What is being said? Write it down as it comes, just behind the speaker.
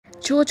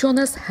Joe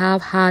Jonas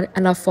have had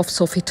enough of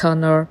Sophie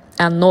Turner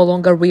and no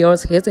longer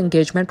wears his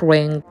engagement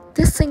ring.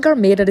 This singer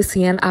made a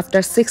decision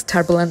after 6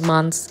 turbulent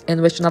months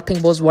in which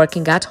nothing was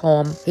working at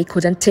home. He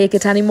couldn't take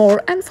it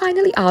anymore and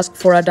finally asked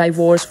for a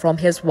divorce from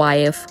his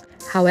wife.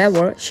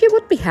 However, she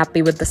would be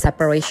happy with the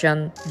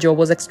separation. Joe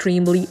was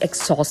extremely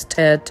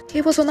exhausted.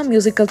 He was on a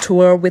musical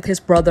tour with his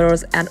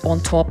brothers, and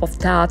on top of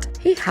that,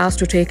 he has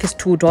to take his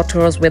 2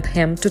 daughters with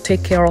him to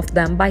take care of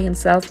them by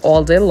himself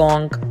all day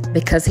long.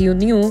 Because he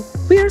knew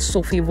where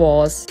Sophie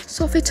was.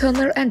 Sophie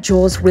Turner and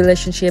Joe's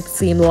relationship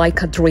seemed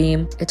like a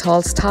dream. It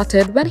all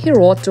started when he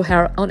wrote to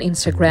her on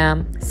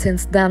Instagram.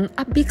 Since then,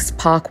 a big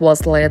spark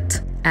was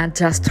lit. And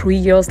just 3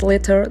 years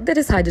later, they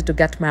decided to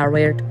get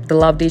married. They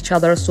loved each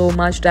other so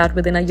much that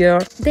within a year,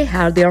 they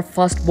had their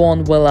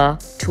firstborn Villa.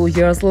 2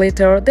 years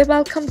later, they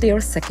welcomed their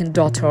second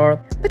daughter.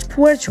 But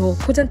poor Joe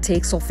couldn't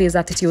take Sophie's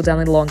attitude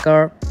any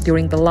longer.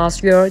 During the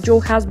last year, Joe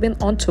has been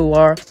on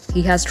tour.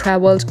 He has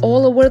traveled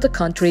all over the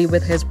country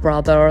with his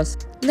brothers.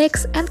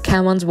 Nick's and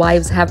Kevin's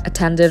wives have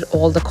attended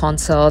all the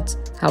concerts.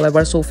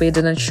 However, Sophie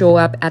didn't show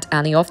up at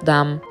any of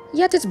them.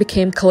 Yet it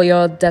became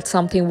clear that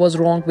something was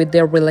wrong with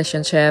their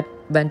relationship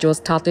when Joe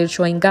started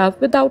showing up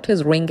without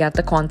his ring at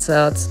the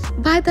concerts.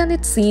 By then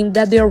it seemed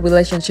that their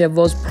relationship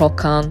was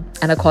broken,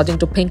 and according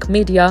to Pink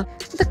Media,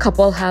 the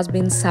couple has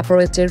been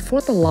separated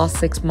for the last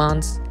 6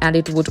 months, and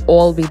it would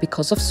all be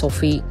because of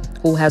Sophie,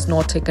 who has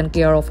not taken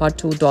care of her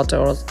 2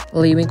 daughters,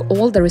 leaving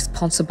all the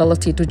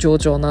responsibility to Joe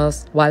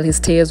Jonas while he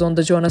stays on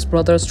the Jonas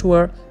Brothers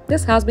tour.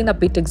 This has been a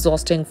bit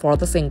exhausting for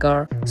the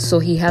singer, so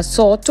he has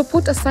sought to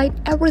put aside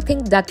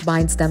everything that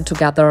binds them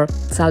together,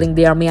 selling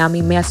their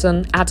Miami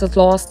mansion at a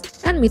loss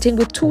and meeting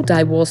with 2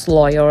 divorce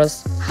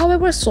lawyers.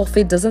 However,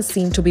 Sophie doesn't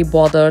seem to be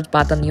bothered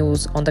by the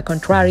news. On the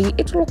contrary,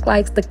 it looks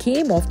like the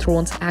Game of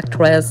Thrones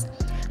actress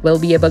will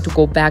be able to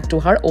go back to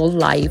her old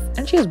life,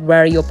 and she is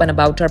very open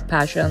about her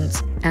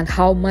passions and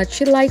how much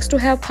she likes to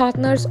have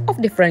partners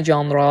of different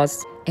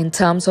genres. In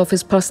terms of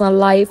his personal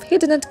life, he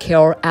didn't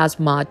care as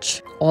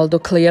much, although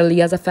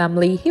clearly as a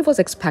family he was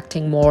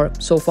expecting more.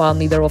 So far,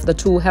 neither of the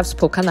two have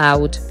spoken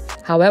out.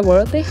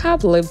 However, they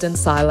have lived in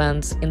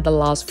silence in the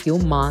last few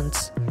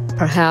months.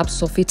 Perhaps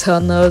Sophie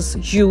Turner's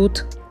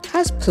youth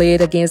has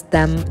played against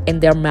them in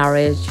their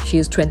marriage. She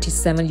is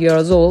 27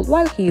 years old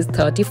while he is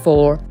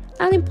 34.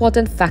 An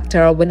important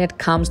factor when it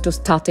comes to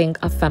starting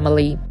a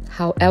family.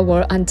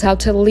 However,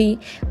 undoubtedly,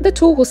 the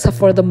 2 who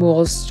suffer the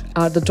most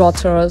are the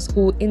daughters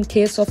who, in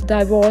case of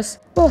divorce,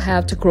 will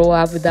have to grow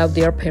up without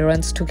their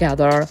parents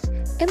together.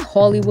 In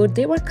Hollywood,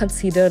 they were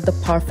considered the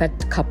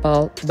perfect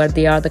couple, but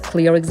they are the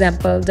clear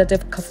example that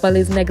if a couple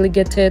is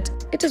neglected,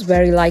 it is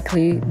very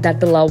likely that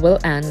the love will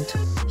end.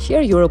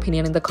 Share your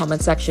opinion in the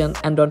comment section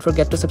and don't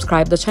forget to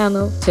subscribe the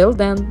channel. Till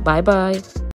then, bye bye.